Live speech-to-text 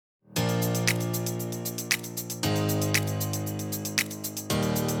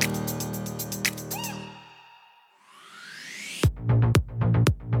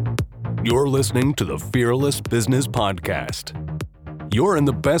You're listening to the Fearless Business Podcast. You're in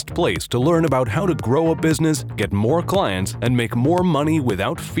the best place to learn about how to grow a business, get more clients, and make more money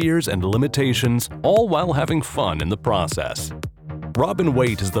without fears and limitations, all while having fun in the process. Robin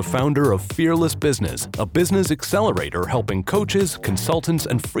Waite is the founder of Fearless Business, a business accelerator helping coaches, consultants,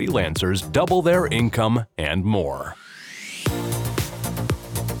 and freelancers double their income and more.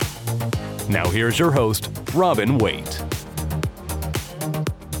 Now here's your host, Robin Waite.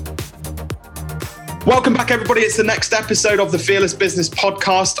 Welcome back, everybody. It's the next episode of the Fearless Business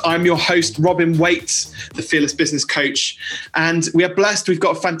Podcast. I'm your host, Robin Waite, the Fearless Business Coach. And we are blessed. We've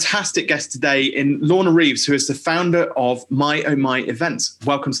got a fantastic guest today in Lorna Reeves, who is the founder of My Oh My Events.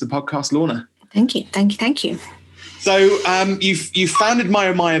 Welcome to the podcast, Lorna. Thank you. So you've founded My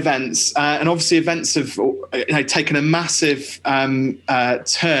Oh My Events, and obviously events have taken a massive turn,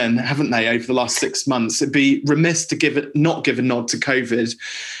 haven't they, over the last 6 months? It'd be remiss to not give a nod to COVID.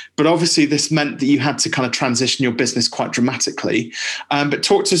 But obviously this meant that you had to kind of transition your business quite dramatically. But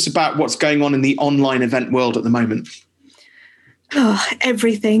talk to us about what's going on in the online event world at the moment. Oh,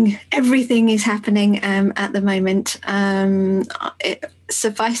 everything is happening at the moment.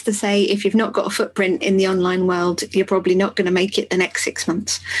 Suffice to say, if you've not got a footprint in the online world, you're probably not going to make it the next 6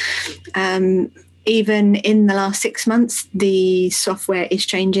 months. Even in the last 6 months, the software is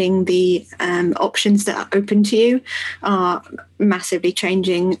changing. The options that are open to you are massively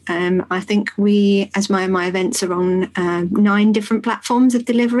changing. I think we, as My Events, are on 9 different platforms of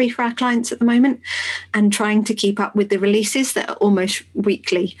delivery for our clients at the moment, and trying to keep up with the releases that are almost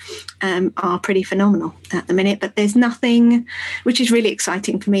weekly are pretty phenomenal at the minute. But there's nothing, which is really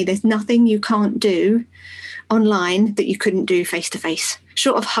exciting for me, there's nothing you can't do online that you couldn't do face-to-face.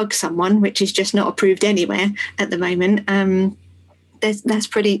 Short of hug someone, which is just not approved anywhere at the moment. There's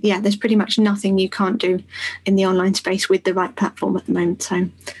pretty much nothing you can't do in the online space with the right platform at the moment.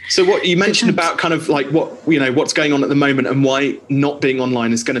 So what you mentioned about kind of like what's going on at the moment and why not being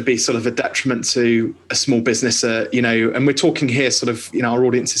online is going to be sort of a detriment to a small business, and we're talking here sort of, our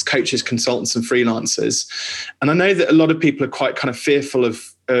audience is coaches, consultants and freelancers. And I know that a lot of people are quite kind of fearful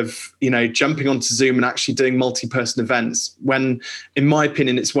of jumping onto Zoom and actually doing multi-person events, when in my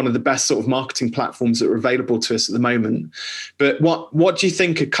opinion it's one of the best sort of marketing platforms that are available to us at the moment. But what do you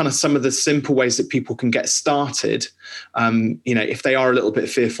think are kind of some of the simple ways that people can get started, if they are a little bit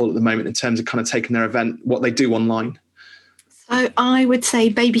fearful at the moment in terms of kind of taking their event, what they do online? So I would say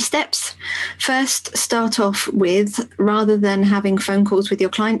baby steps. First, start off with, rather than having phone calls with your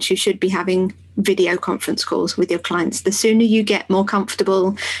clients, you should be having video conference calls with your clients. The sooner you get more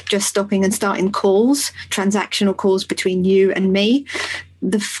comfortable just stopping and starting calls, transactional calls between you and me,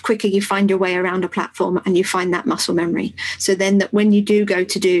 the quicker you find your way around a platform and you find that muscle memory. So then that when you do go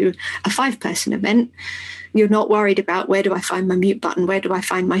to do a 5-person event, you're not worried about where do I find my mute button, where do I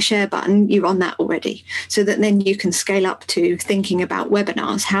find my share button, you're on that already. So that then you can scale up to thinking about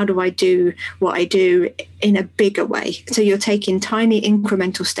webinars. How do I do what I do in a bigger way? So you're taking tiny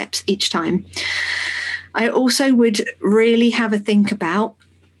incremental steps each time. I also would really have a think about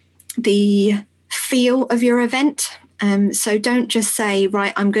the feel of your event. So don't just say,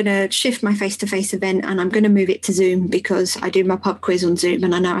 right, I'm going to shift my face-to-face event and I'm going to move it to Zoom because I do my pub quiz on Zoom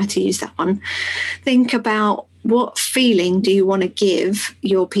and I know how to use that one. Think about what feeling do you want to give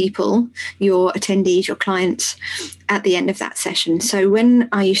your people, your attendees, your clients at the end of that session. So when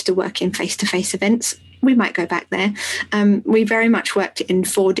I used to work in face-to-face events, we might go back there, we very much worked in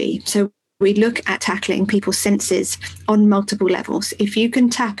 4D. So we look at tackling people's senses on multiple levels. If you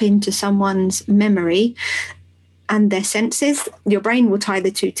can tap into someone's memory and their senses, your brain will tie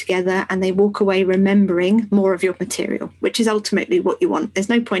the two together and they walk away remembering more of your material, which is ultimately what you want. There's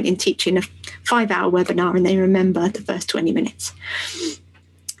no point in teaching a 5-hour webinar and they remember the first 20 minutes.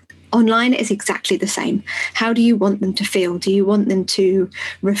 Online is exactly the same. How do you want them to feel? Do you want them to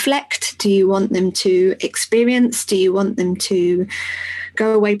reflect? Do you want them to experience? Do you want them to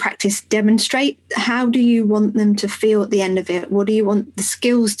go away, practice, demonstrate? How do you want them to feel at the end of it? What do you want the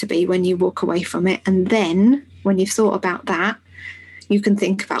skills to be when you walk away from it? And then when you've thought about that, you can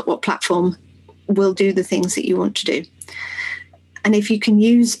think about what platform will do the things that you want to do. And if you can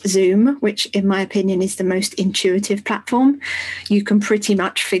use Zoom, which in my opinion is the most intuitive platform, you can pretty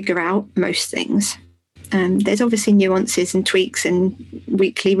much figure out most things. There's obviously nuances and tweaks and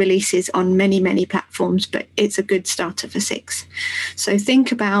weekly releases on many, many platforms, but it's a good starter for 6. So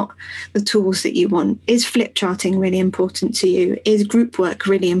think about the tools that you want. Is flip charting really important to you? Is group work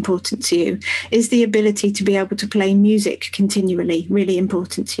really important to you? Is the ability to be able to play music continually really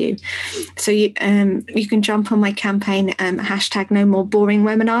important to you? So you can jump on my campaign, hashtag no more boring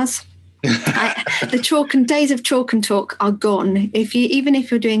webinars. The days of chalk and talk are gone. Even if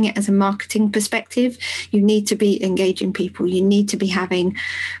you're doing it as a marketing perspective, you need to be engaging people. You need to be having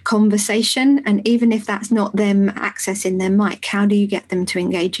conversation. And even if that's not them accessing their mic, how do you get them to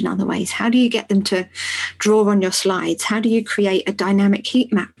engage in other ways? How do you get them to draw on your slides? How do you create a dynamic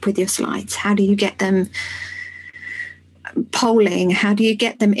heat map with your slides? How do you get them polling? How do you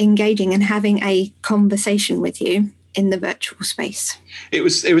get them engaging and having a conversation with you in the virtual space? It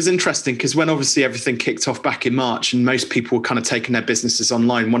was interesting because when obviously everything kicked off back in March and most people were kind of taking their businesses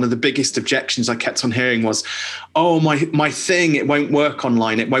online, one of the biggest objections I kept on hearing was, oh, my thing, it won't work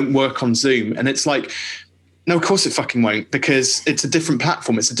online, it won't work on Zoom. And it's like, no, of course it fucking won't, because it's a different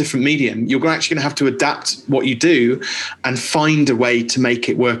platform. It's a different medium. You're actually going to have to adapt what you do and find a way to make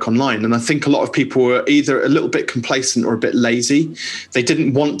it work online. And I think a lot of people were either a little bit complacent or a bit lazy. They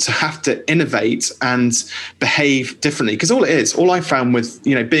didn't want to have to innovate and behave differently, because all I found with,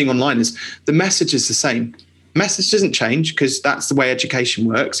 being online is the message is the same. Message doesn't change because that's the way education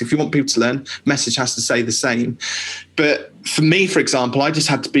works. If you want people to learn, message has to stay the same. But for me, for example, I just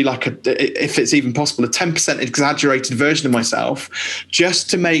had to be like if it's even possible, a 10% exaggerated version of myself, just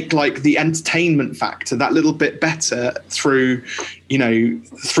to make like the entertainment factor that little bit better through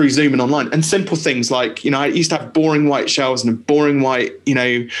Zoom and online. And simple things like, I used to have boring white shelves and a boring white,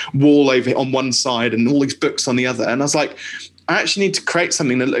 wall over on one side and all these books on the other. And I was like, I actually need to create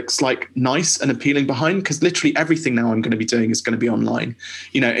something that looks like nice and appealing behind, because literally everything now I'm going to be doing is going to be online,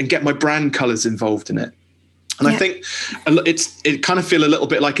 and get my brand colors involved in it. And I think it kind of feel a little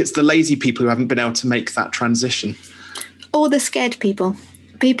bit like it's the lazy people who haven't been able to make that transition. Or the scared people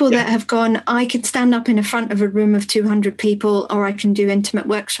that have gone, I can stand up in the front of a room of 200 people, or I can do intimate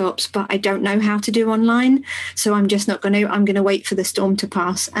workshops, but I don't know how to do online. So I'm just not going to, I'm going to wait for the storm to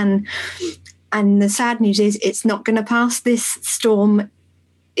pass. And the sad news is it's not going to pass. This storm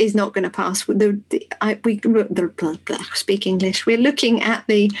is not going to pass. Speak English. We're looking at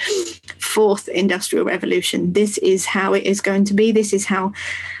the fourth industrial revolution. This is how it is going to be. This is how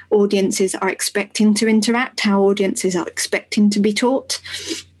audiences are expecting to interact, how audiences are expecting to be taught.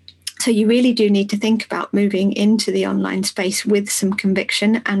 So you really do need to think about moving into the online space with some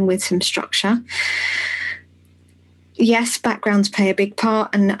conviction and with some structure. Yes, backgrounds play a big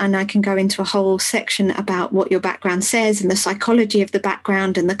part, and I can go into a whole section about what your background says and the psychology of the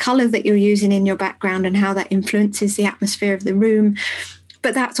background and the colour that you're using in your background and how that influences the atmosphere of the room.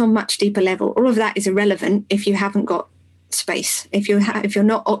 But that's on much deeper level. All of that is irrelevant if you haven't got space. If you're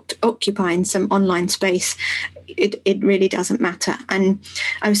not occupying some online space, it really doesn't matter. And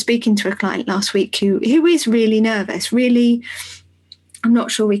I was speaking to a client last week who is really nervous, really, I'm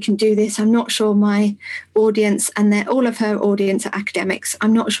not sure we can do this. I'm not sure my audience and all of her audience are academics.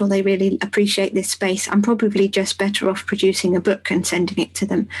 I'm not sure they really appreciate this space. I'm probably just better off producing a book and sending it to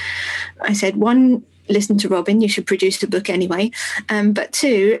them. I said, one, listen to Robin, you should produce a book anyway. But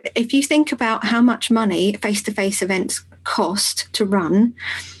two, if you think about how much money face-to-face events cost to run,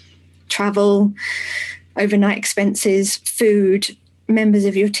 travel, overnight expenses, food, members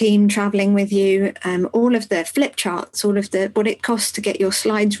of your team traveling with you, all of the flip charts, all of what it costs to get your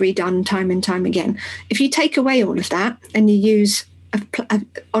slides redone time and time again. If you take away all of that and you use an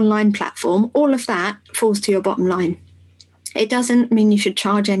online platform, all of that falls to your bottom line. It doesn't mean you should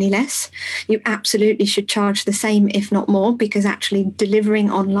charge any less. You absolutely should charge the same, if not more, because actually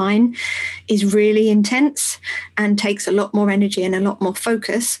delivering online is really intense and takes a lot more energy and a lot more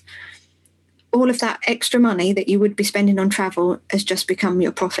focus. All of that extra money that you would be spending on travel has just become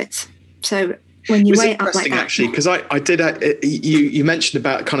your profits. So when you weigh it up like that, actually, because I did you mentioned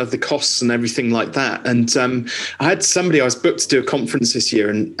about kind of the costs and everything like that, and I had somebody, I was booked to do a conference this year,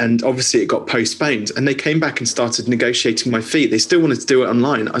 and obviously it got postponed, and they came back and started negotiating my fee. They still wanted to do it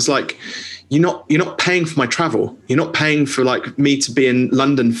online. I was like, you're not paying for my travel. You're not paying for like me to be in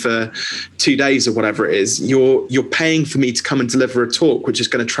London for 2 days or whatever it is. You're paying for me to come and deliver a talk, which is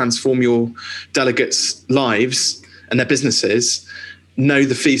going to transform your delegates' lives and their businesses. No,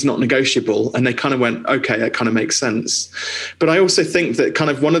 the fee's not negotiable. And they kind of went, okay, that kind of makes sense. But I also think that kind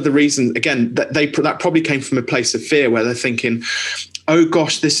of one of the reasons, again, that probably came from a place of fear where they're thinking, oh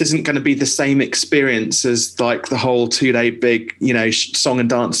gosh, this isn't going to be the same experience as like the whole 2-day big, song and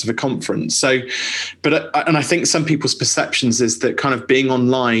dance of a conference. So, and I think some people's perceptions is that kind of being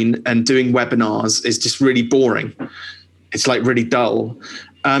online and doing webinars is just really boring. It's like really dull.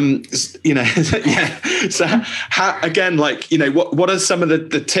 Yeah. So how, again, like, what are some of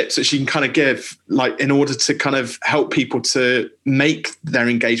the tips that you can kind of give, like, in order to kind of help people to make their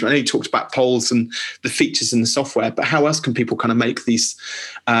engagement? I know you talked about polls and the features in the software, but how else can people kind of make this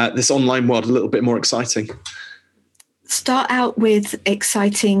online world a little bit more exciting? Start out with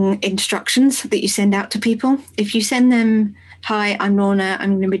exciting instructions that you send out to people. If you send them, "Hi, I'm Lorna,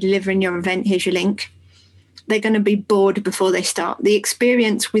 I'm going to be delivering your event, here's your link," they're going to be bored before they start. The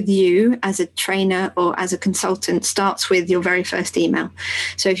experience with you as a trainer or as a consultant starts with your very first email.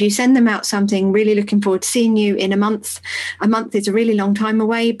 So if you send them out something, "Really looking forward to seeing you in a month is a really long time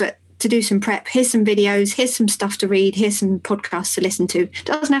away, but to do some prep, here's some videos, here's some stuff to read, here's some podcasts to listen to." It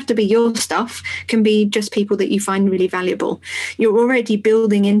doesn't have to be your stuff, it can be just people that you find really valuable. You're already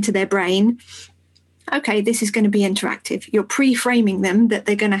building into their brain, okay, this is going to be interactive. You're pre-framing them that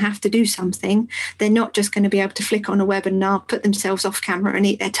they're going to have to do something. They're not just going to be able to flick on a webinar, put themselves off camera and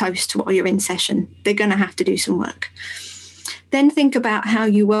eat their toast while you're in session. They're going to have to do some work. Then think about how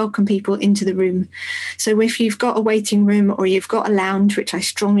you welcome people into the room. So if you've got a waiting room or you've got a lounge, which I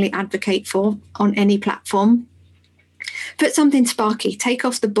strongly advocate for on any platform, put something sparky. Take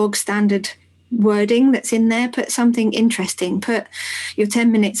off the bog standard wording that's in there. Put something interesting. Put your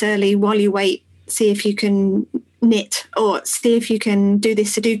 10 minutes early while you wait. See if you can knit, or see if you can do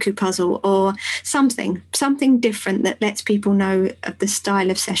this Sudoku puzzle, or something different that lets people know of the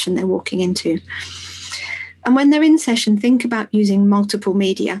style of session they're walking into. And when they're in session, think about using multiple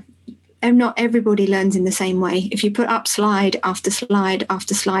media. And not everybody learns in the same way. If you put up slide after slide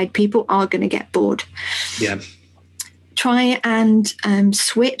after slide, people are going to get bored. Yeah. Try and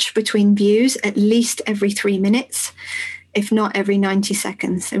switch between views at least every 3 minutes, if not every 90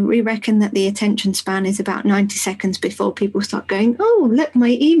 seconds. So we reckon that the attention span is about 90 seconds before people start going, "Oh, look,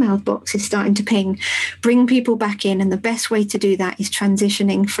 my email box is starting to ping." Bring people back in. And the best way to do that is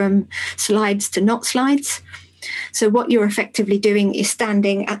transitioning from slides to not slides. So what you're effectively doing is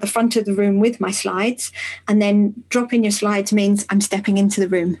standing at the front of the room with my slides, and then dropping your slides means I'm stepping into the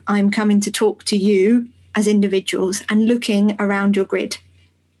room. I'm coming to talk to you as individuals and looking around your grid.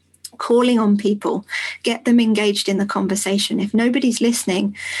 Calling on people, get them engaged in the conversation. If nobody's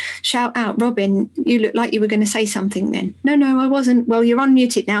listening, shout out, "Robin, you look like you were going to say something then." No, I wasn't." "Well, you're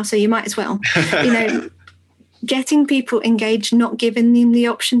unmuted now, so you might as well." Getting people engaged, not giving them the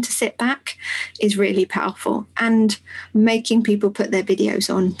option to sit back, is really powerful. And making people put their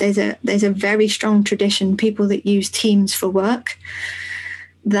videos on. There's a very strong tradition, people that use Teams for work.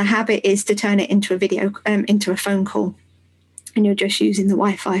 The habit is to turn it into a video, into a phone call. And you're just using the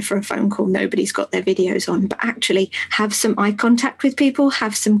Wi-Fi for a phone call. Nobody's got their videos on, but actually have some eye contact with people,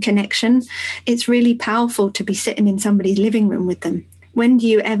 have some connection. It's really powerful to be sitting in somebody's living room with them. When do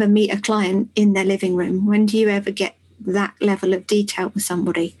you ever meet a client in their living room? When do you ever get that level of detail with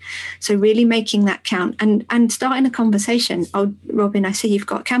somebody? So really making that count and starting a conversation. "Oh, Robin, I see you've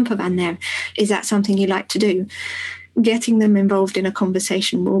got a camper van there. Is that something you like to do?" Getting them involved in a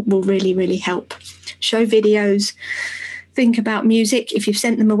conversation will really, really help. Show videos. Think about music. If you've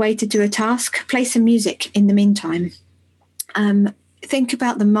sent them away to do a task, play some music in the meantime. Think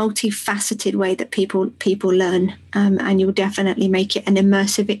about the multifaceted way that people learn, and you'll definitely make it an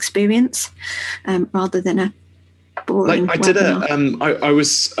immersive experience rather than a boring. Like I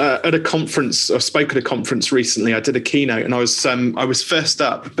was at a conference, I spoke at a conference recently. I did a keynote, and I was first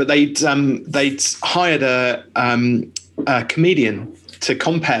up, but they'd hired a comedian to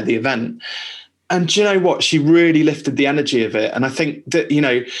compare the event. And do you know what? She really lifted the energy of it. And I think that,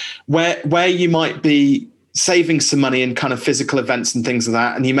 where you might be saving some money in kind of physical events and things like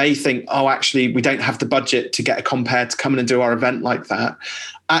that, and you may think, "Oh, actually, we don't have the budget to get a compare to come in and do our event like that."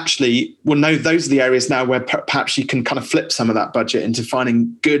 Actually, well, no, those are the areas now where perhaps you can kind of flip some of that budget into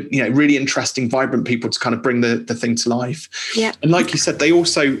finding good, really interesting, vibrant people to kind of bring the thing to life. Yeah. And like you said, they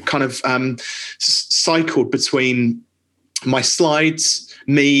also kind of cycled between my slides,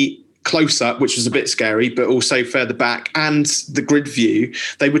 me close up, which was a bit scary, but also further back, and the grid view.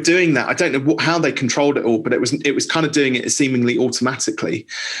 They were doing that. I don't know how they controlled it all, but it was kind of doing it seemingly automatically.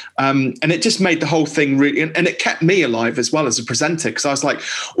 And it just made the whole thing really, and it kept me alive as well as a presenter, because I was like,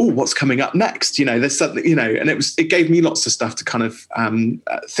 "Oh, what's coming up next?" There's something, and it gave me lots of stuff to kind of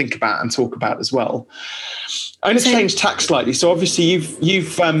think about and talk about as well. I'm going to change tack slightly. So obviously you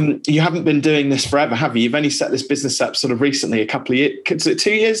haven't been doing this forever, have you? You've only set this business up sort of recently, a couple of years. Is it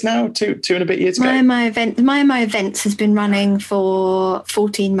 2 years now? Two and a bit years ago? My Events has been running for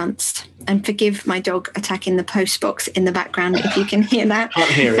 14 months. And forgive my dog attacking the post box in the background if you can hear that. Can't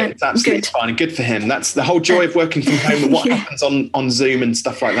hear it. It's absolutely fine. And good for him. That's the whole joy of working from home and what happens on Zoom and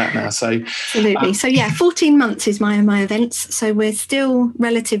stuff like that now. So absolutely. So 14 months is my Events. So we're still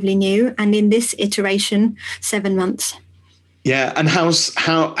relatively new, and in this iteration, 7 months. Yeah. And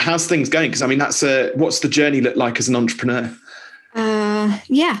how's things going? Because I mean, what's the journey look like as an entrepreneur?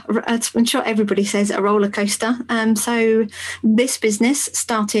 I'm sure everybody says a roller coaster. So this business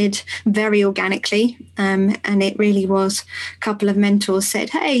started very organically, and it really was a couple of mentors said,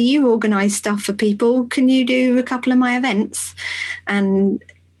 hey, you organise stuff for people. Can you do a couple of my events? And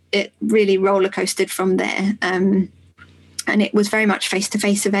it really roller coasted from there. And it was very much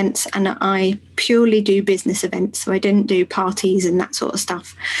face-to-face events, and I purely do business events. So I didn't do parties and that sort of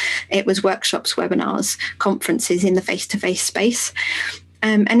stuff. It was workshops, webinars, conferences in the face-to-face space.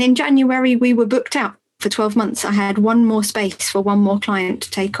 And in January, we were booked out for 12 months. I had one more space for one more client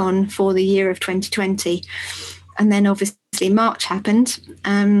to take on for the year of 2020. And then obviously March happened.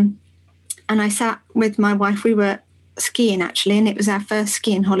 And I sat with my wife. We were skiing actually, and it was our first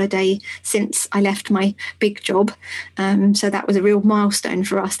skiing holiday since I left my big job, so that was a real milestone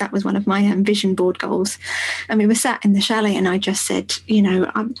for us. That was one of my vision board goals. And we were sat in the chalet, and I just said,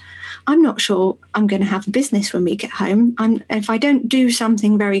 I'm not sure I'm going to have a business when we get home. If I don't do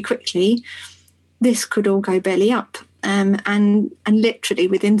something very quickly, this could all go belly up. And literally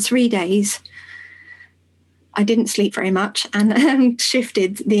within 3 days, I didn't sleep very much and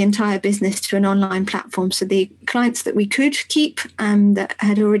shifted the entire business to an online platform. So the clients that we could keep that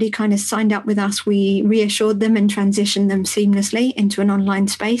had already kind of signed up with us, we reassured them and transitioned them seamlessly into an online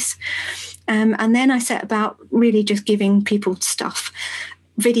space. And then I set about really just giving people stuff,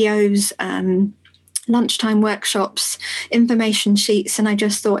 videos, lunchtime workshops, information sheets. And I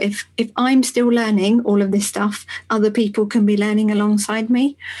just thought, if I'm still learning all of this stuff, other people can be learning alongside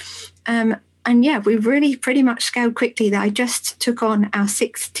me. And yeah, we've really pretty much scaled quickly. That I just took on our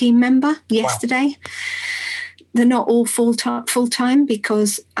 6th team member yesterday. Wow. They're not all full time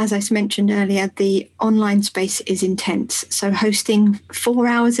because, as I mentioned earlier, the online space is intense. So hosting 4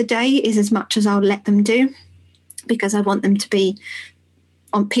 hours a day is as much as I'll let them do, because I want them to be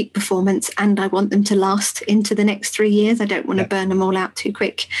on peak performance and I want them to last into the next 3 years. I don't want to burn them all out too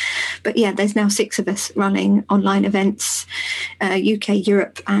quick. But yeah, there's now 6 of us running online events, UK,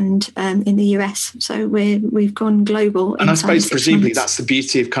 Europe, and in the US. So we've gone global. And I suppose presumably that's the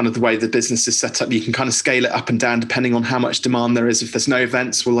beauty of kind of the way the business is set up. You can kind of scale it up and down depending on how much demand there is. If there's no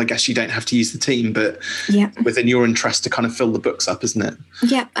events, well, I guess you don't have to use the team, but within your interest to kind of fill the books up, isn't it?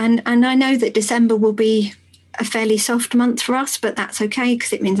 Yeah, and I know that December will be a fairly soft month for us, but that's okay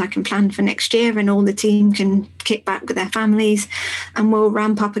because it means I can plan for next year and all the team can kick back with their families, and we'll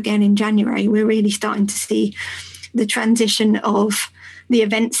ramp up again in January. We're really starting to see the transition of the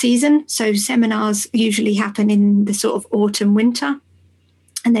event season. So seminars usually happen in the sort of autumn, winter,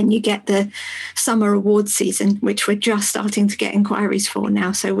 and then you get the summer awards season, which we're just starting to get inquiries for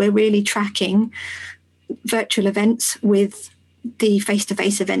now. So we're really tracking virtual events with the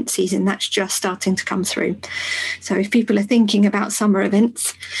face-to-face event season. That's just starting to come through. So if people are thinking about summer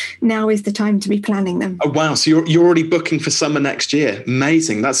events, now is the time to be planning them. Oh wow, so you're already booking for summer next year.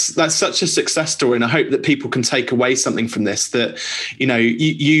 Amazing. That's such a success story, and I hope that people can take away something from this, that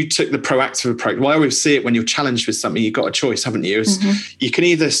you took the proactive approach. Well, I always see it when you're challenged with something, you've got a choice, haven't you? You can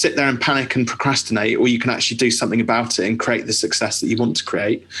either sit there and panic and procrastinate, or you can actually do something about it and create the success that you want to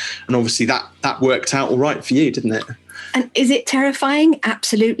create. And obviously that worked out all right for you, didn't it? And is it terrifying?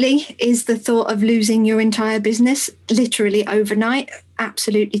 Absolutely. Is the thought of losing your entire business literally overnight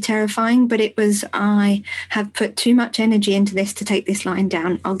absolutely terrifying? But I have put too much energy into this to take this line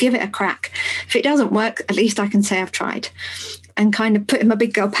down. I'll give it a crack. If it doesn't work, at least I can say I've tried. And kind of putting my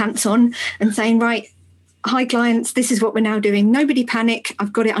big girl pants on and saying, right, hi clients, this is what we're now doing. Nobody panic.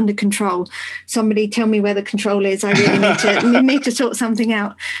 I've got it under control. Somebody tell me where the control is. I really need to sort something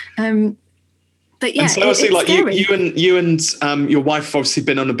out. But yeah, and so obviously, like you and your wife have obviously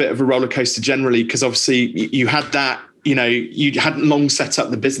been on a bit of a roller coaster generally, because obviously you had that, you hadn't long set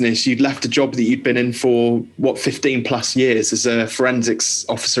up the business. You'd left a job that you'd been in for 15 plus years as a forensics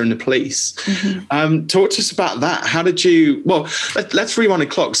officer in the police. Talk to us about that. How did you? Well, let's rewind the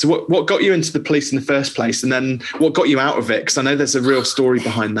clock. So what got you into the police in the first place, and then what got you out of it? Because I know there's a real story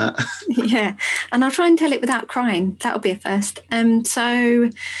behind that. Yeah, and I'll try and tell it without crying. That'll be a first.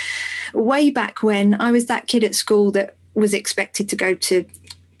 So way back when I was that kid at school that was expected to go to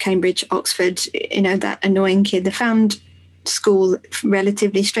Cambridge, Oxford, that annoying kid that found school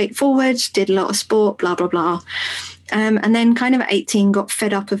relatively straightforward, did a lot of sport, blah, blah, blah. And then kind of at 18 got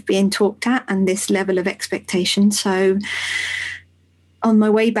fed up of being talked at and this level of expectation. So on my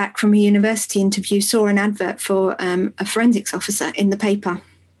way back from a university interview, saw an advert for a forensics officer in the paper.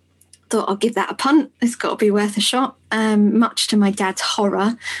 thought I'll give that a punt. It's got to be worth a shot. Much to my dad's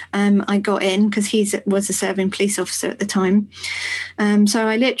horror, I got in because he was a serving police officer at the time. So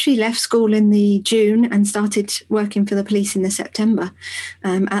I literally left school in the June and started working for the police in the September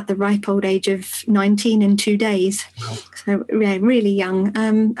at the ripe old age of 19 and 2 days. Wow. So yeah, really young,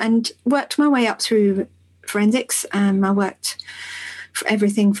 and worked my way up through forensics. I worked for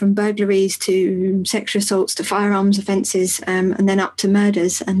everything from burglaries to sexual assaults to firearms offences, and then up to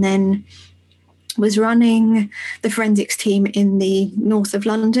murders, and then was running the forensics team in the north of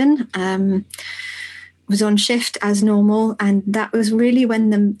London. Was on shift as normal, and that was really when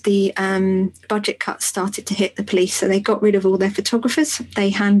the budget cuts started to hit the police. So they got rid of all their photographers. They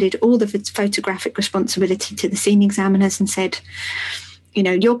handed all the photographic responsibility to the scene examiners and said,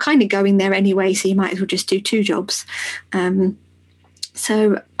 you're kind of going there anyway, so you might as well just do 2 jobs.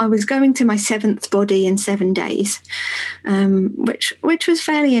 So I was going to my 7th body in 7 days, which was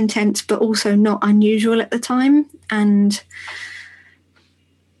fairly intense, but also not unusual at the time. And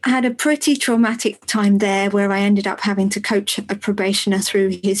I had a pretty traumatic time there where I ended up having to coach a probationer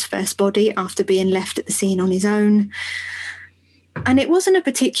through his first body after being left at the scene on his own. And it wasn't a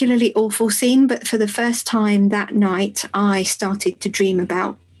particularly awful scene, but for the first time that night, I started to dream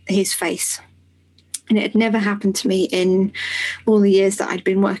about his face. And it had never happened to me in all the years that I'd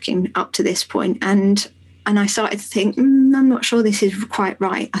been working up to this point. And I started to think, I'm not sure this is quite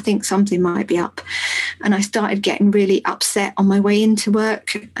right. I think something might be up. And I started getting really upset on my way into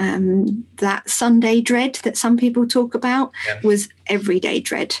work. That Sunday dread that some people talk about was everyday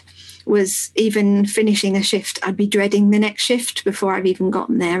dread. Was even finishing a shift, I'd be dreading the next shift before I've even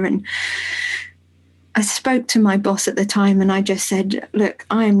gotten there. And I spoke to my boss at the time and I just said, look,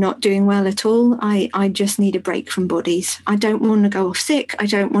 I am not doing well at all. I just need a break from bodies. I don't want to go off sick. I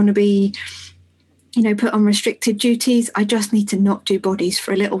don't want to be, put on restricted duties. I just need to not do bodies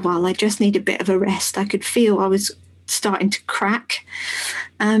for a little while. I just need a bit of a rest. I could feel I was starting to crack.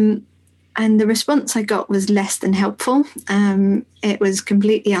 And the response I got was less than helpful. It was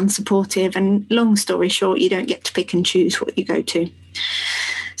completely unsupportive. And long story short, you don't get to pick and choose what you go to.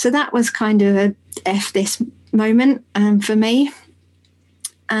 So that was kind of a F this moment for me.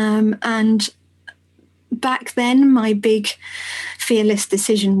 And back then, my big fearless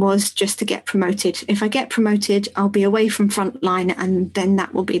decision was just to get promoted. If I get promoted, I'll be away from frontline, and then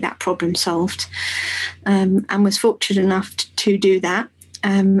that will be that problem solved. And was fortunate enough to do that.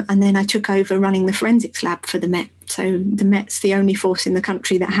 And then I took over running the forensics lab for the Met. So the Met's the only force in the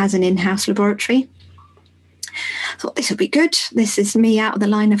country that has an in-house laboratory. I thought this would be good. This is me out of the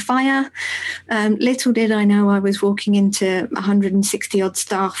line of fire. Little did I know I was walking into 160 odd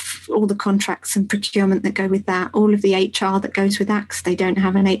staff, all the contracts and procurement that go with that, all of the HR that goes with that, because they don't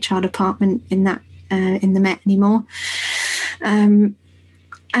have an HR department in that in the Met anymore. And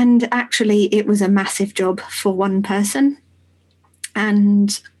actually, it was a massive job for one person.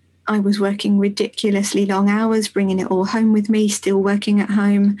 And I was working ridiculously long hours, bringing it all home with me, still working at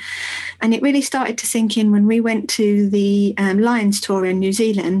home. And it really started to sink in when we went to the Lions tour in New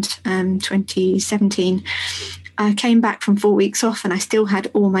Zealand, 2017. I came back from 4 weeks off and I still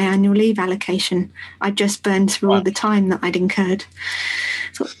had all my annual leave allocation. I just burned through all the time that I'd incurred.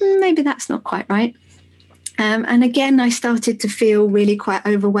 So maybe that's not quite right. And again, I started to feel really quite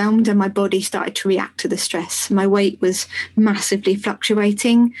overwhelmed and my body started to react to the stress. My weight was massively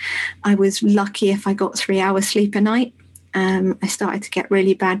fluctuating. I was lucky if I got 3 hours sleep a night. I started to get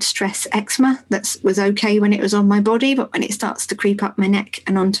really bad stress eczema. That was okay when it was on my body, but when it starts to creep up my neck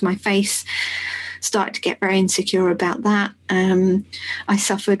and onto my face, started to get very insecure about that. I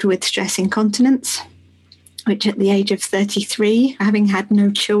suffered with stress incontinence, which at the age of 33, having had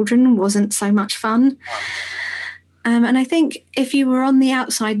no children, wasn't so much fun. And I think if you were on the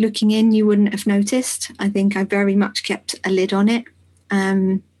outside looking in, you wouldn't have noticed. I think I very much kept a lid on it.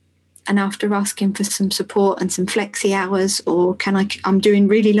 And after asking for some support and some flexi hours, or I'm doing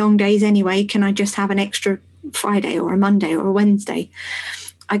really long days anyway, can I just have an extra Friday or a Monday or a Wednesday?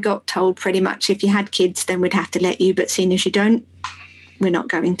 I got told pretty much if you had kids, then we'd have to let you, but seeing as you don't, we're not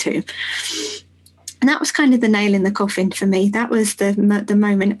going to. And that was kind of the nail in the coffin for me. That was the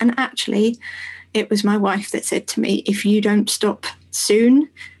moment. And actually, it was my wife that said to me, if you don't stop soon,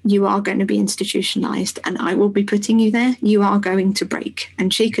 you are going to be institutionalized and I will be putting you there. You are going to break.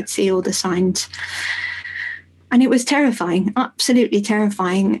 And she could see all the signs. And it was terrifying, absolutely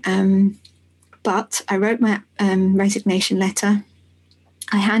terrifying. But I wrote my resignation letter.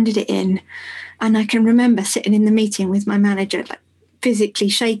 I handed it in. And I can remember sitting in the meeting with my manager, like, physically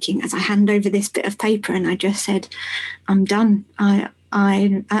shaking as I hand over this bit of paper, and I just said, I'm done.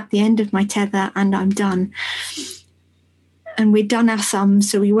 I'm at the end of my tether and I'm done. And we'd done our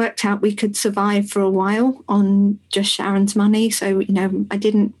sums, so we worked out we could survive for a while on just Sharon's money. So, you know, I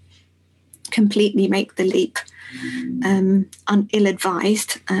didn't completely make the leap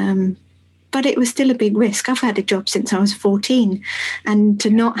ill-advised. But it was still a big risk. I've had a job since I was 14, and to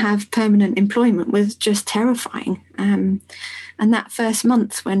not have permanent employment was just terrifying. And that first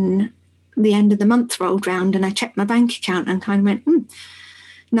month, when the end of the month rolled round and I checked my bank account and kind of went,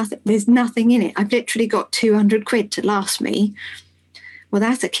 nothing, there's nothing in it. I've literally got 200 quid to last me. Well,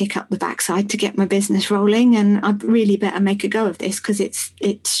 that's a kick up the backside to get my business rolling, and I really better make a go of this, because it's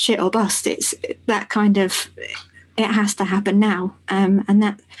shit or bust. It's that kind of, it has to happen now. And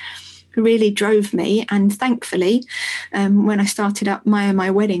that really drove me. And thankfully, when I started up My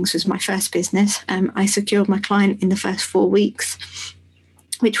Weddings was my first business, I secured my client in the first 4 weeks,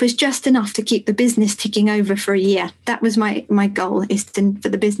 which was just enough to keep the business ticking over for a year. That was my goal, is for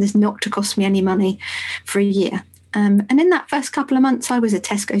the business not to cost me any money for a year. And in that first couple of months, I was a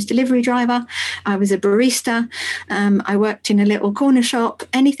Tesco's delivery driver. I was a barista. I worked in a little corner shop,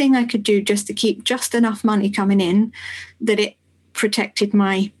 anything I could do just to keep just enough money coming in that it protected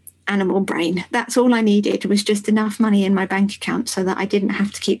my animal brain. That's all I needed, was just enough money in my bank account so that I didn't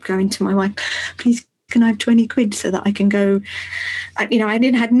have to keep going to my wife, please, can I have 20 quid so that I can go? I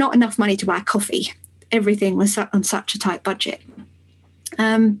had not enough money to buy a coffee. Everything was on such a tight budget.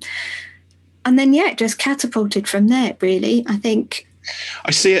 And then, it just catapulted from there, really. I think I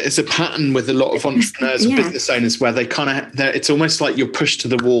see it as a pattern with a lot of entrepreneurs and business owners, where it's almost like you're pushed to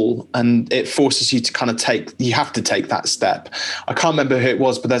the wall, and it forces you to you have to take that step. I can't remember who it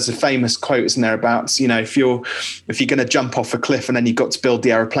was, but there's a famous quote, isn't there, about, you know, if you're going to jump off a cliff and then you've got to build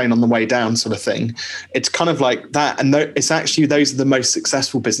the aeroplane on the way down, sort of thing. It's kind of like that. And it's actually, those are the most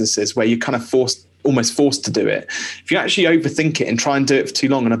successful businesses, where you're kind of almost forced to do it. If you actually overthink it and try and do it for too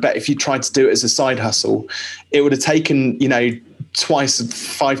long, and I bet if you tried to do it as a side hustle, it would have taken, you know, twice,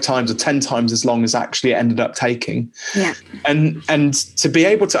 5 times or 10 times as long as actually it ended up taking. Yeah. And to be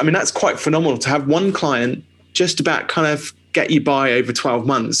able to, I mean, that's quite phenomenal to have one client just about kind of get you by over 12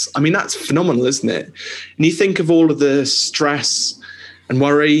 months. I mean, that's phenomenal, isn't it? And you think of all of the stress and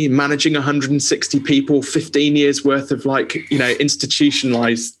worry, managing 160 people, 15 years worth of, like, you know,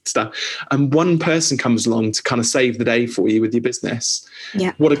 institutionalized stuff. And one person comes along to kind of save the day for you with your business.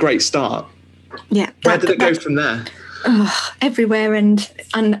 Yeah. What a great start. Yeah. Where did it go from there? Everywhere and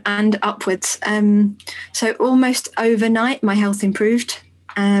upwards. So almost overnight, my health improved.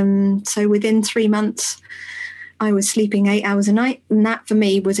 So within 3 months, I was sleeping 8 hours a night. And that for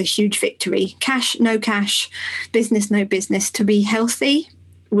me was a huge victory. Cash, no cash, business, no business. To be healthy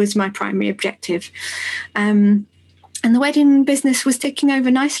was my primary objective. And the wedding business was ticking over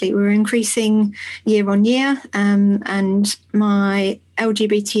nicely. We were increasing year on year. And my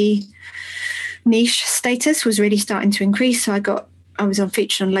LGBT niche status was really starting to increase. So I was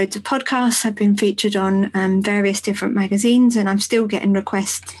featured on loads of podcasts. I've been featured on various different magazines, and I'm still getting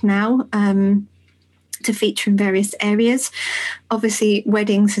requests now to feature in various areas. Obviously,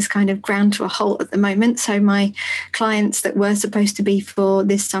 weddings has kind of ground to a halt at the moment. So my clients that were supposed to be for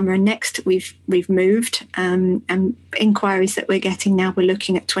this summer and next, we've moved. And inquiries that we're getting now, we're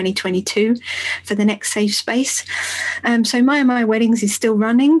looking at 2022 for the next safe space. So My Weddings is still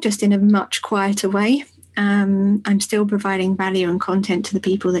running, just in a much quieter way. I'm still providing value and content to the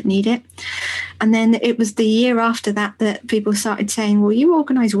people that need it. And then it was the year after that people started saying, well, you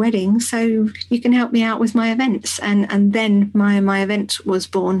organise weddings, so you can help me out with my events. And then my event was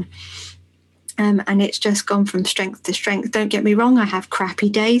born. And it's just gone from strength to strength. Don't get me wrong, I have crappy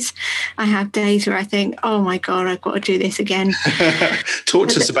days. I have days where I think, oh my God, I've got to do this again. Talk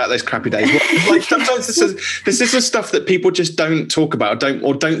to us about those crappy days. Like, sometimes this is the stuff that people just don't talk about,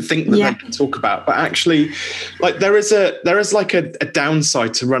 don't think that they can talk about. But actually, like, there is like a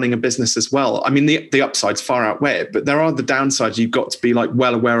downside to running a business as well. I mean, the upsides far outweigh it, but there are the downsides you've got to be, like,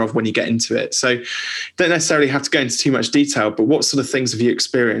 well aware of when you get into it. So don't necessarily have to go into too much detail, but what sort of things have you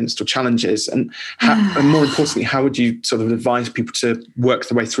experienced or challenges? And more importantly, how would you sort of advise people to work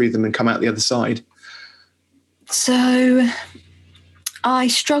their way through them and come out the other side? So I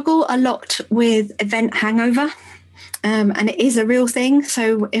struggle a lot with event hangover. And it is a real thing.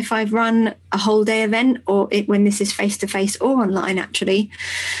 So if I've run a whole day event, or when this is face-to-face or online, actually,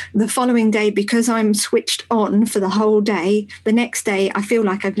 the following day, because I'm switched on for the whole day, the next day I feel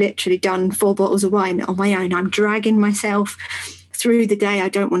like I've literally done 4 bottles of wine on my own. I'm dragging myself through the day. I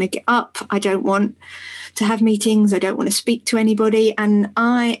don't want to get up. I don't want to have meetings. I don't want to speak to anybody. And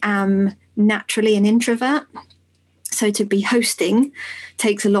I am naturally an introvert. So to be hosting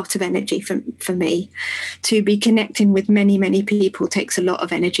takes a lot of energy for me. To be connecting with many, many people takes a lot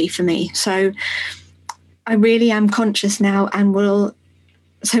of energy for me. So I really am conscious now, and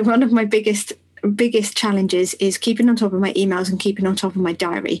so one of my biggest challenges is keeping on top of my emails and keeping on top of my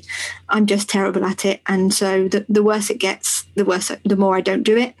diary. I'm just terrible at it, and so the worse it gets, the more I don't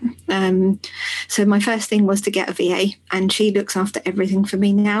do it. So my first thing was to get a VA, and she looks after everything for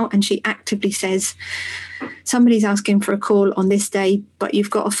me now, and she actively says, somebody's asking for a call on this day, but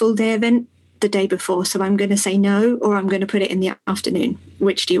you've got a full day event the day before, so I'm going to say no, or I'm going to put it in the afternoon.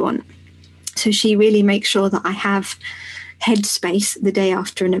 Which do you want? So she really makes sure that I have headspace the day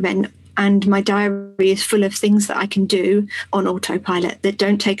after an event, and my diary is full of things that I can do on autopilot that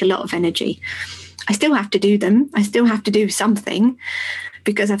don't take a lot of energy. I still have to do them. I still have to do something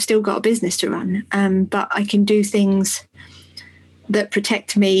because I've still got a business to run. But I can do things that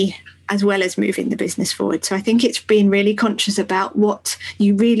protect me as well as moving the business forward. So I think it's being really conscious about what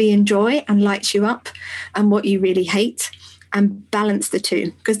you really enjoy and lights you up and what you really hate, and balance the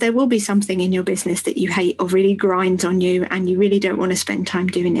two, because there will be something in your business that you hate or really grinds on you and you really don't want to spend time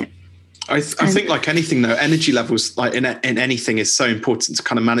doing it. I think, like anything though, energy levels, like in anything, is so important to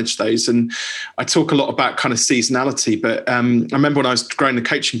kind of manage those. And I talk a lot about kind of seasonality, but I remember when I was growing the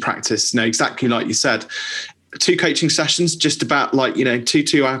coaching practice, exactly like you said, 2 coaching sessions, just about like,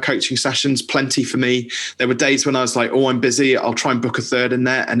 2-hour coaching sessions, plenty for me. There were days when I was like, oh, I'm busy, I'll try and book a third in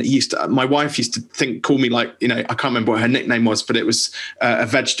there. And my wife used to call me like, I can't remember what her nickname was, but it was a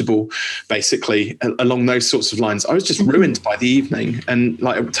vegetable, basically, along those sorts of lines. I was just ruined by the evening, and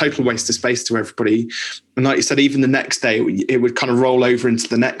like a total waste of space to everybody. And like you said, even the next day, it would kind of roll over into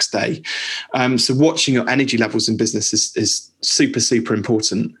the next day. So watching your energy levels in business is super, super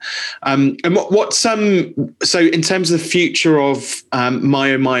important. And so in terms of the future of my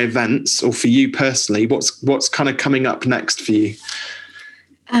events, or for you personally, what's kind of coming up next for you?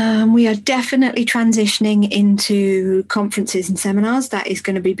 We are definitely transitioning into conferences and seminars. That is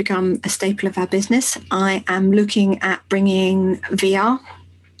going to become a staple of our business. I am looking at bringing VR,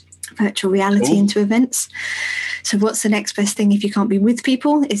 virtual reality, into events. So what's the next best thing if you can't be with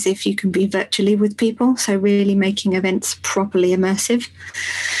people is if you can be virtually with people. So really making events properly immersive.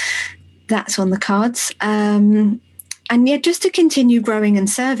 That's on the cards. And yet, just to continue growing and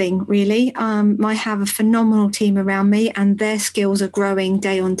serving, really. I have a phenomenal team around me, and their skills are growing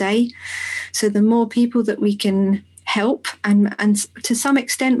day on day. So the more people that we can help, and to some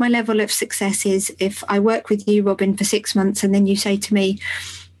extent, my level of success is if I work with you, Robin, for 6 months, and then you say to me,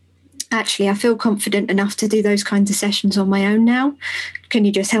 actually, I feel confident enough to do those kinds of sessions on my own now. Can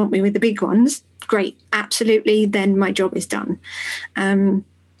you just help me with the big ones? Great, absolutely. Then my job is done.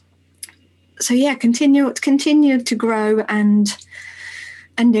 So yeah, continue to grow and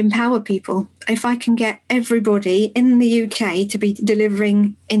empower people. If I can get everybody in the UK to be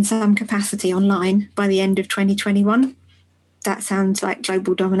delivering in some capacity online by the end of 2021, that sounds like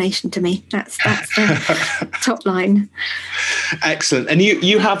global domination to me. That's the top line. Excellent. And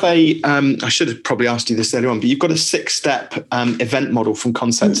you have I should have probably asked you this earlier on, but you've got a 6-step event model from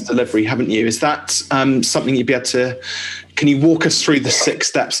concept to delivery, haven't you? Is that something you'd be able to, can you walk us through the 6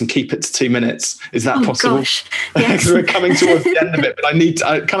 steps and keep it to 2 minutes? Is that possible? Gosh, yes. We're coming towards the end of it, but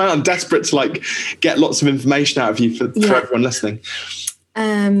I'm desperate to get lots of information out of you for everyone listening.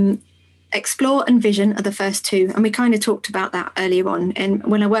 Explore and vision are the first 2. And we kind of talked about that earlier on. And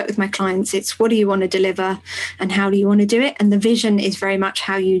when I work with my clients, it's what do you want to deliver and how do you want to do it? And the vision is very much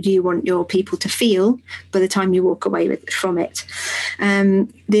how do you want your people to feel by the time you walk away from it.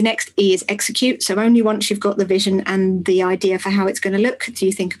 The next E is execute. So only once you've got the vision and the idea for how it's going to look, do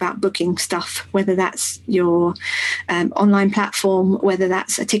you think about booking stuff, whether that's your online platform, whether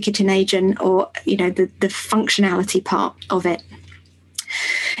that's a ticketing agent, or, the functionality part of it.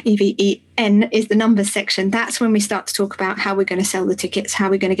 EVEN is the numbers section. That's when we start to talk about how we're going to sell the tickets, how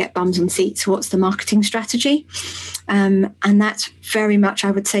we're going to get bums on seats, what's the marketing strategy. And that's very much,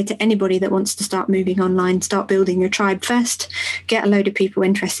 I would say to anybody that wants to start moving online, start building your tribe first, get a load of people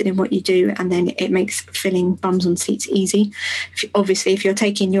interested in what you do, and then it makes filling bums on seats easy. Obviously, if you're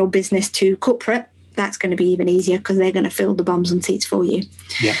taking your business to corporate, that's going to be even easier because they're going to fill the bums on seats for you.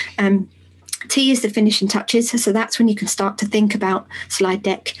 Yeah. T is the finishing touches. So that's when you can start to think about slide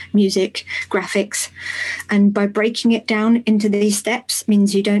deck, music, graphics. And by breaking it down into these steps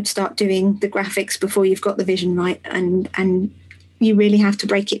means you don't start doing the graphics before you've got the vision right. And you really have to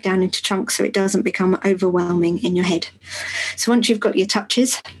break it down into chunks so it doesn't become overwhelming in your head. So once you've got your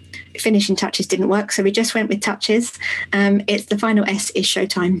touches, finishing touches didn't work, so we just went with touches. It's the final S is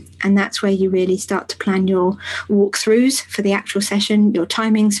showtime, and that's where you really start to plan your walkthroughs for the actual session, your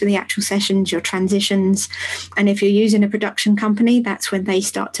timings for the actual sessions, your transitions. And if you're using a production company, that's when they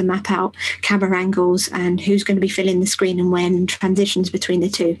start to map out camera angles and who's going to be filling the screen and when, and transitions between the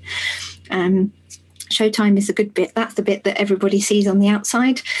two. Showtime is a good bit. That's the bit that everybody sees on the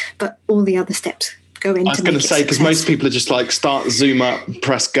outside, but all the other steps go into. I was going to say, because most people are just like start Zoom up,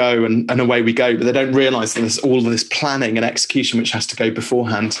 press go, and away we go, but they don't realise that there's all of this planning and execution which has to go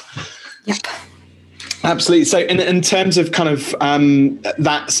beforehand. Yep. Absolutely. So in terms of kind of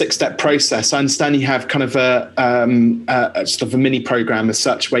that 6-step process, I understand you have kind of a sort of a mini program as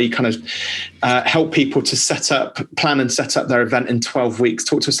such, where you kind of help people to plan and set up their event in 12 weeks.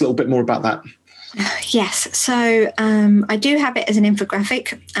 Talk to us a little bit more about that. Yes, so I do have it as an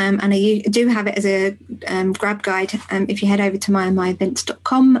infographic, and I do have it as a grab guide. If you head over to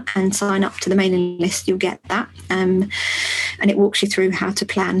myevents.com and sign up to the mailing list, you'll get that, and it walks you through how to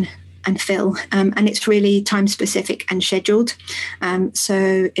plan and fill, and it's really time specific and scheduled,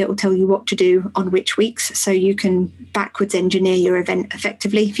 so it will tell you what to do on which weeks, so you can backwards engineer your event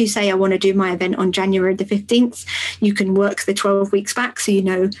effectively. If you say I want to do my event on January the 15th, you can work the 12 weeks back, so you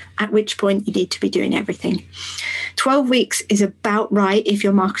know at which point you need to be doing everything. 12 weeks is about right if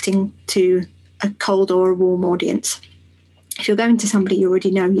you're marketing to a cold or a warm audience. If you're going to somebody you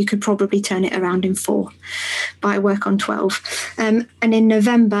already know, you could probably turn it around in 4, but I work on 12. And in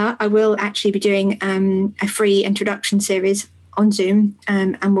November, I will actually be doing a free introduction series on Zoom,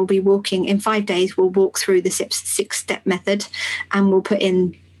 and we'll be walking in 5 days. We'll walk through the 6-step method, and we'll put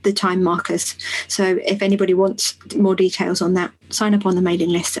in the time markers. So if anybody wants more details on that, sign up on the mailing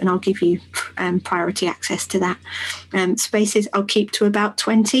list and I'll give you priority access to that. Spaces I'll keep to about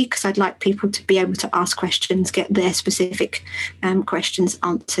 20, because I'd like people to be able to ask questions, get their specific questions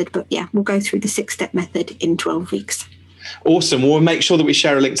answered. But yeah, we'll go through the 6-step method in 12 weeks. Awesome. We'll make sure that we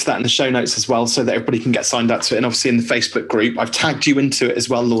share a link to that in the show notes as well, so that everybody can get signed up to it. And obviously in the Facebook group, I've tagged you into it as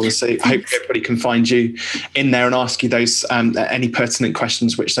well, Lorna. So I hope everybody can find you in there and ask you those any pertinent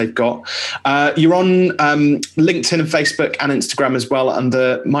questions which they've got. You're on LinkedIn and Facebook and Instagram as well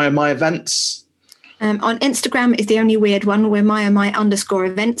under My Events. On Instagram is the only weird one. We're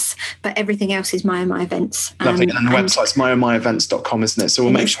my_events, but everything else is my events. Lovely. And the website's myevents.com, isn't it? So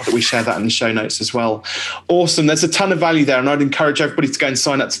we'll make sure that we share that in the show notes as well. Awesome. There's a ton of value there. And I'd encourage everybody to go and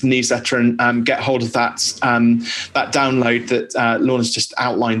sign up to the newsletter and get hold of that download that Lorna's just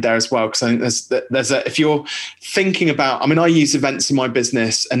outlined there as well. Because I think if you're thinking about, I use events in my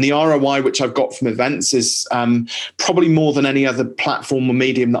business, and the ROI which I've got from events is probably more than any other platform or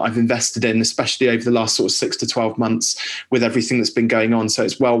medium that I've invested in, especially over the last sort of 6 to 12 months with everything that's been going on. So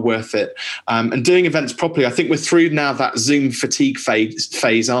it's well worth it. And doing events properly, I think we're through now that Zoom fatigue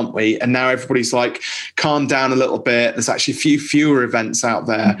phase, aren't we? And now everybody's like, calm down a little bit. There's actually fewer events out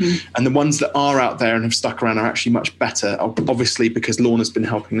there. Mm-hmm. And the ones that are out there and have stuck around are actually much better, obviously, because Lorna's been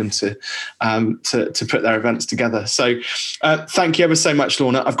helping them to put their events together. So thank you ever so much,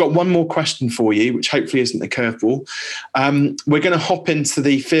 Lorna. I've got one more question for you, which hopefully isn't a curveball. We're going to hop into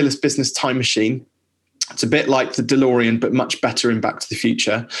the Fearless Business Time Machine. It's a bit like the DeLorean, but much better in Back to the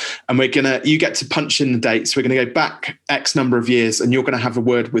Future. And you get to punch in the dates. We're going to go back X number of years, and you're going to have a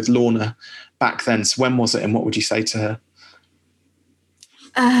word with Lorna back then. So when was it, and what would you say to her?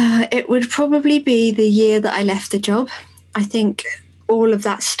 It would probably be the year that I left the job. I think all of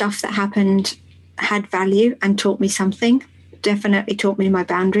that stuff that happened had value and taught me something, definitely taught me my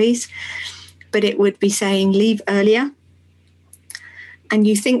boundaries. But it would be saying, leave earlier. And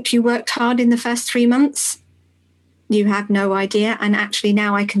you think you worked hard in the first 3 months, you have no idea. And actually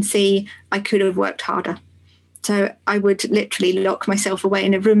now I can see I could have worked harder. So I would literally lock myself away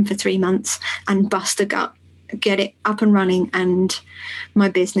in a room for 3 months and bust a gut, get it up and running, and my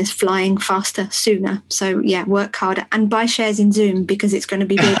business flying faster, sooner. So yeah, work harder and buy shares in Zoom, because it's going to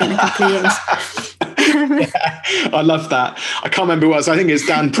be big in a couple of years. Yeah, I love that. I can't remember who it was. I think it's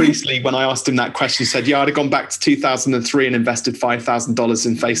Dan Priestley. When I asked him that question, he said, yeah, I'd have gone back to 2003 and invested $5,000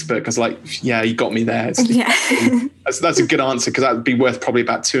 in Facebook. I was like, yeah, you got me there. That's a good answer, because that would be worth probably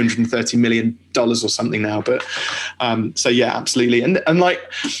about $230 million or something now. But so yeah, absolutely. And like,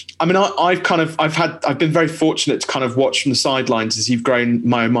 I've been very fortunate to kind of watch from the sidelines as you've grown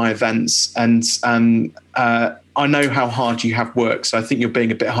my events, and I know how hard you have worked, so I think you're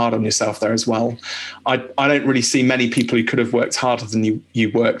being a bit hard on yourself there as well. I don't really see many people who could have worked harder than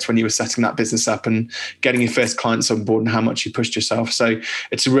you worked when you were setting that business up and getting your first clients on board, and how much you pushed yourself. So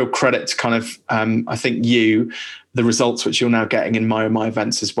it's a real credit to kind of, I think the results which you're now getting in my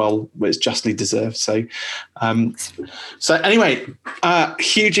events as well, which justly deserved. So anyway,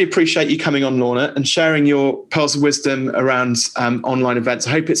 hugely appreciate you coming on, Lorna, and sharing your pearls of wisdom around online events.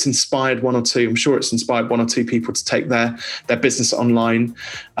 I hope it's inspired one or two. I'm sure it's inspired one or two people to take their business online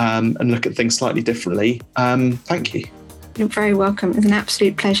and look at things slightly differently. Thank you. You're very welcome. It's an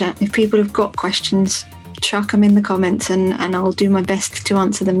absolute pleasure. If people have got questions, chuck them in the comments, and I'll do my best to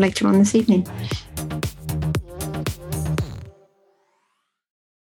answer them later on this evening.